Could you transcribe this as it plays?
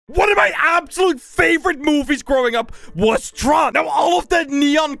my absolute favorite movies growing up was Tron. Now, all of that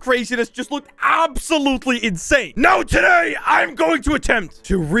neon craziness just looked absolutely insane. Now, today, I'm going to attempt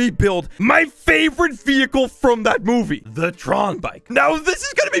to rebuild my favorite vehicle from that movie, the Tron bike. Now, this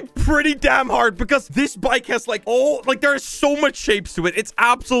is going to be pretty damn hard because this bike has there is so much shapes to it. It's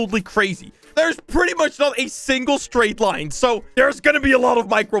absolutely crazy. There's pretty much not a single straight line. So there's going to be a lot of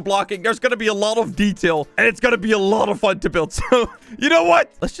micro blocking. There's going to be a lot of detail. And it's going to be a lot of fun to build. So, you know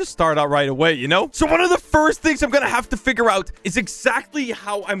what? Let's just start out right away, you know? So one of the first things I'm going to have to figure out is exactly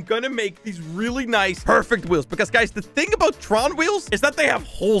how I'm going to make these really nice, perfect wheels. Because, guys, the thing about Tron wheels is that they have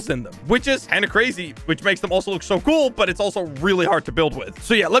holes in them, which is kind of crazy, which makes them also look so cool, but it's also really hard to build with.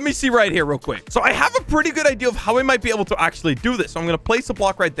 So, yeah, let me see right here real quick. So I have a pretty good idea of how I might be able to actually do this. So I'm going to place a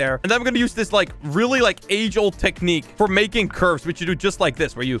block right there. And then I'm going to use this really age-old technique for making curves, which you do just like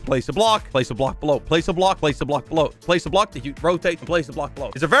this, where you place a block below, place a block below, place a block that you rotate, and place a block below.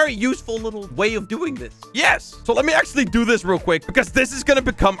 It's a very useful little way of doing this. Yes. So let me actually do this real quick because this is going to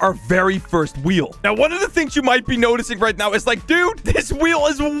become our very first wheel. Now, one of the things you might be noticing right now is dude, this wheel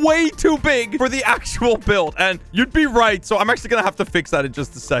is way too big for the actual build. And you'd be right. So I'm actually going to have to fix that in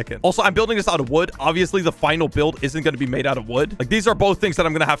just a second. Also, I'm building this out of wood. Obviously, the final build isn't going to be made out of wood. These are both things that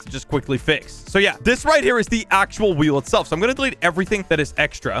I'm going to have to just quickly fix. So yeah, this right here is the actual wheel itself. So I'm going to delete everything that is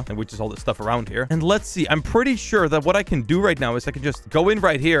extra, which is all this stuff around here. And let's see. I'm pretty sure that what I can do right now is I can just go in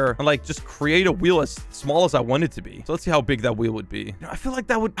right here and just create a wheel as small as I want it to be. So let's see how big that wheel would be. I feel like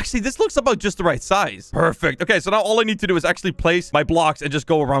that would actually, this looks about just the right size. Perfect. Okay, so now all I need to do is actually place my blocks and just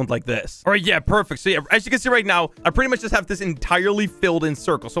go around like this. All right, yeah, perfect. So yeah, as you can see right now, I pretty much just have this entirely filled in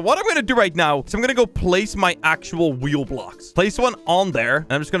circle. So what I'm going to do right now is I'm going to go place my actual wheel blocks. Place one on there,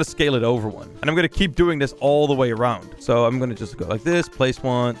 and I'm just going to scale it over one. And I'm going to keep doing this all the way around. So I'm going to just go like this, place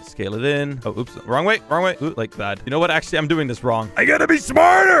one, scale it in. Oh, oops, wrong way. Ooh, like that. You know what? Actually, I'm doing this wrong. I gotta be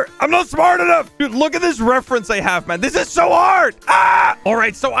smarter. I'm not smart enough. Dude, look at this reference I have, man. This is so hard. Ah! All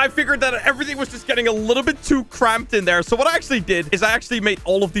right, so I figured that everything was just getting a little bit too cramped in there. So what I actually did is I actually made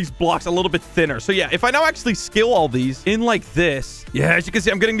all of these blocks a little bit thinner. So yeah, if I now actually scale all these in like this, yeah, as you can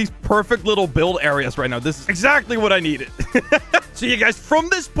see, I'm getting these perfect little build areas right now. This is exactly what I needed. So yeah, guys, from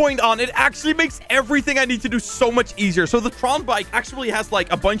this point on, it actually makes everything I need to do so much easier. So the Tron bike actually has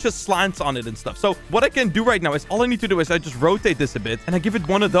a bunch of slants on it and stuff. So what I can do right now is all I need to do is I just rotate this a bit and I give it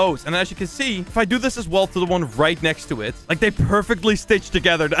one of those. And as you can see, if I do this as well to the one right next to it, they perfectly stitch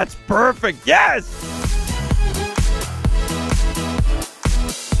together. That's perfect. Yes!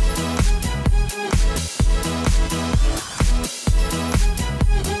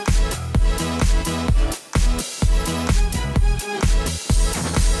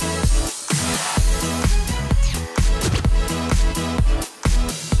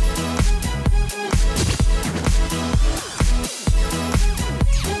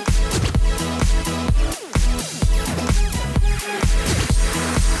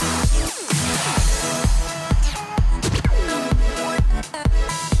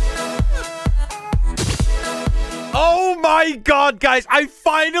 My God, guys, I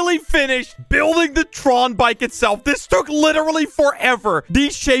finally finished building the Tron bike itself. This took literally forever.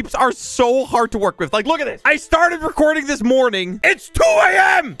 These shapes are so hard to work with. Look at this. I started recording this morning. It's 2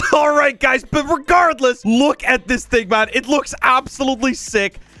 a.m. All right, guys, but regardless, look at this thing, man. It looks absolutely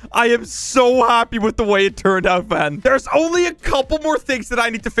sick. I am so happy with the way it turned out, man. There's only a couple more things that I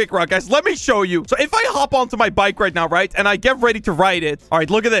need to figure out, guys. Let me show you. So if I hop onto my bike right now, right, and I get ready to ride it. All right,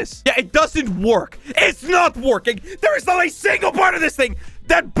 look at this. Yeah, it doesn't work. It's not working. There is not a single part of this thing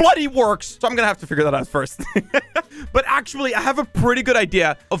that bloody works. So I'm gonna have to figure that out first. But actually, I have a pretty good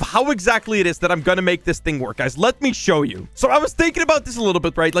idea of how exactly it is that I'm gonna make this thing work, guys. Let me show you. So I was thinking about this a little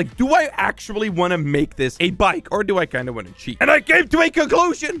bit, right? Do I actually want to make this a bike, or do I kind of want to cheat? And I came to a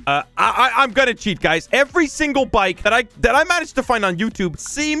conclusion. I'm gonna cheat, guys. Every single bike that I managed to find on YouTube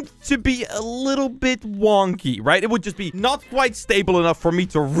seemed to be a little bit wonky, right? It would just be not quite stable enough for me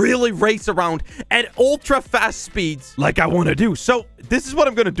to really race around at ultra fast speeds like I want to do. So this is what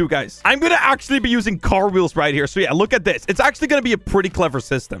I'm gonna do, guys. I'm gonna actually be using car wheels right here. So yeah, look at this. It's actually gonna be a pretty clever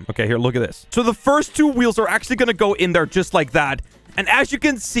system. Okay, here, look at this. So the first two wheels are actually gonna go in there just like that. And as you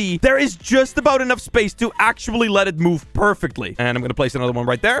can see, there is just about enough space to actually let it move perfectly. And I'm going to place another one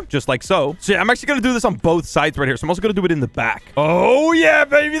right there, just like so. So yeah, I'm actually going to do this on both sides right here. So I'm also going to do it in the back. Oh yeah,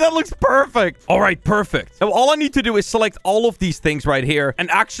 baby, that looks perfect. All right, perfect. Now, all I need to do is select all of these things right here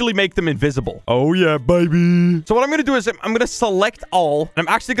and actually make them invisible. Oh yeah, baby. So what I'm going to do is I'm going to select all, and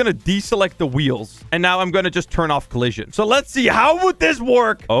I'm actually going to deselect the wheels. And now I'm going to just turn off collision. So let's see, how would this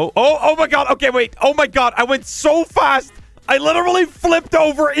work? Oh my God. Okay, wait. Oh my God, I went so fast. I literally flipped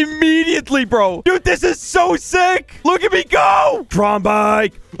over immediately, bro. Dude, this is so sick. Look at me go. Tron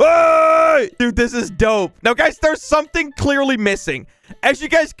bike. Hey! Dude, this is dope. Now, guys, there's something clearly missing. As you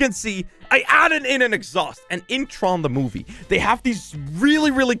guys can see, I added in an exhaust, and in Tron the movie, they have these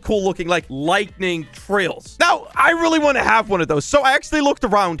really, really cool looking like lightning trails. Now, I really want to have one of those, so I actually looked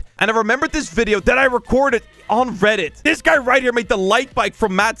around, and I remembered this video that I recorded on Reddit. This guy right here made the light bike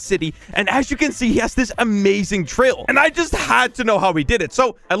from Mad City, and as you can see, he has this amazing trail, and I just had to know how he did it.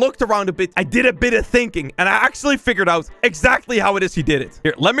 So I looked around a bit, I did a bit of thinking, and I actually figured out exactly how it is he did it.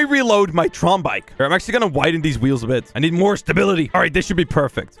 Here, let me reload my Tron bike. Here, I'm actually gonna widen these wheels a bit. I need more stability. All right, this should be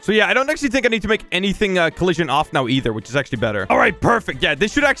perfect. So yeah, I don't actually think I need to make anything collision off now either, which is actually better. All right, perfect. Yeah,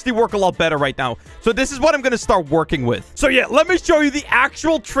 this should actually work a lot better right now. So this is what I'm gonna start working with. So yeah, let me show you the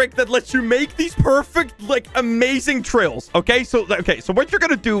actual trick that lets you make these perfect, like, amazing trails. Okay, so what you're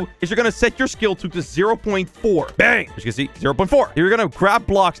gonna do is you're gonna set your skill to 0.4. Bang! As you can see, 0.4. You're gonna grab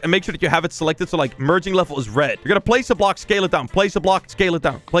blocks and make sure that you have it selected so, like, merging level is red. You're gonna place a block, scale it down, place a block, scale it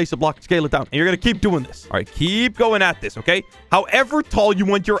down, place a block, scale it down, and you're gonna keep doing this. All right, keep going at this, okay? However tall you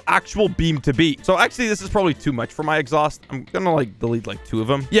want your actual beam to be. So actually, this is probably too much for my exhaust. I'm gonna, like, delete, like, 2 of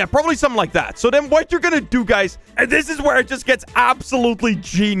them. Yeah, probably something like that. So then what you're gonna do, guys, and this is where it just gets absolutely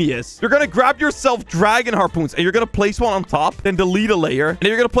genius. You're gonna grab yourself dragon harpoons, and you're gonna place one on top, then delete a layer, and then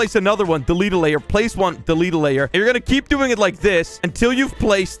you're gonna place another one, delete a layer, place one, delete a layer, and you're gonna keep doing it like this until you've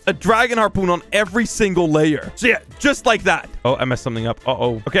placed a dragon harpoon on every single layer. So yeah, just like that. Oh, I messed something up.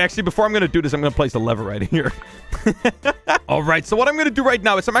 Uh-oh. Okay, actually, before I'm gonna do this, I'm gonna place a lever right here. All right, so what I'm gonna do right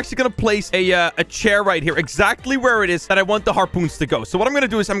now is I'm actually gonna place a chair right here, exactly where it is that I want the harpoons to go. So what I'm gonna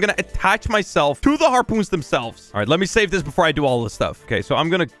do is I'm gonna attach myself to the harpoons themselves. All right, let me save this before I do all this stuff. Okay, so I'm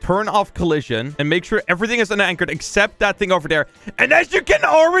gonna turn off collision and make sure everything is unanchored except that thing over there. And as you can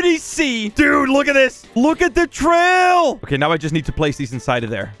already see, dude, look at this. Look at the trail. Okay, now I just need to place these inside of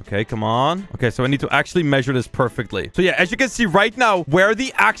there. Okay, come on. Okay, so I need to actually measure this perfectly. So yeah, as you can see right now, where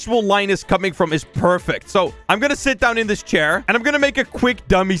the actual line is coming from is perfect. So I'm gonna sit down in this chair and I'm gonna make a quick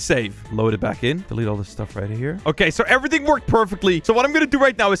dummy save. Load it back in. Delete all this stuff right here. Okay, so everything worked perfectly. So what I'm gonna do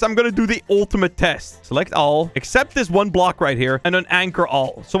right now is I'm gonna do the ultimate test. Select all, except this one block right here, and then anchor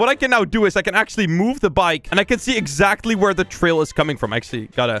all. So what I can now do is I can actually move the bike, and I can see exactly where the trail is coming from. I actually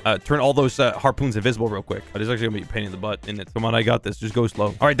gotta turn all those harpoons invisible real quick. Oh, this is actually gonna be a pain in the butt, isn't it? Come on, I got this. Just go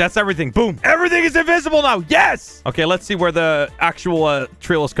slow. All right, that's everything. Boom. Everything is invisible now. Yes! Okay, let's see where the actual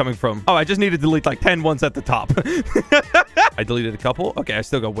trail is coming from. Oh, I just need to delete like 10 ones at the top. I deleted a couple. Okay, I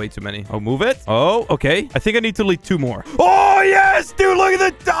still got way too many. Oh, move it. Oh, okay. I think I need to delete 2 more. Oh, yes! Dude, look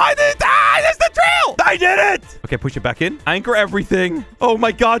at the... that's the trail! I did it! Okay, push it back in. Anchor everything. Oh,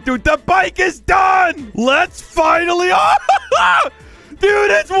 my God, dude. The bike is done! Let's finally... Oh!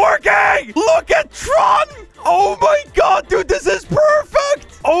 Dude, it's working! Look at Tron! Oh, my God, dude. This is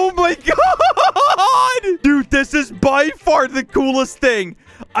perfect! Oh, my God! Dude, this is by far the coolest thing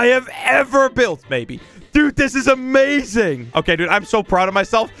I have ever built, maybe. Dude, this is amazing. Okay, dude, I'm so proud of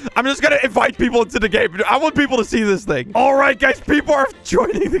myself. I'm just gonna invite people into the game. I want people to see this thing. All right, guys, people are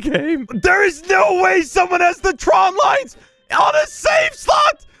joining the game. There is no way someone has the Tron lines on a save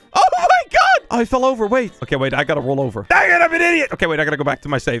slot. Oh my God. Oh, I fell over. Wait. Okay, wait. I gotta roll over. Dang it, I'm an idiot. Okay, wait. I gotta go back to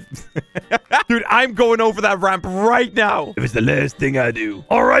my save. Dude, I'm going over that ramp right now. It was the last thing I do.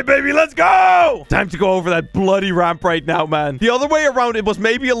 All right, baby. Let's go. Time to go over that bloody ramp right now, man. The other way around, it was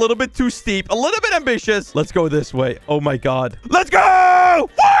maybe a little bit too steep. A little bit ambitious. Let's go this way. Oh my God. Let's go.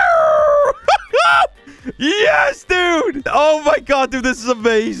 Yes, dude. Oh my God, dude, this is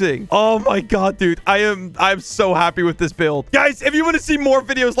amazing. Oh my God, dude. I'm so happy with this build. Guys, if you want to see more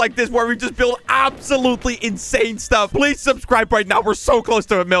videos like this where we just build absolutely insane stuff, please subscribe right now. We're so close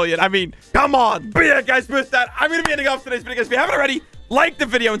to 1 million. I mean, come on. But yeah, guys, with that, I'm going to be ending off today's video. Guys, if you haven't already, like the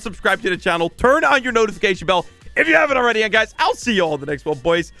video and subscribe to the channel. Turn on your notification bell if you haven't already. And guys, I'll see you all in the next one,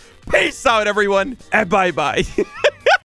 boys. Peace out, everyone. And bye-bye.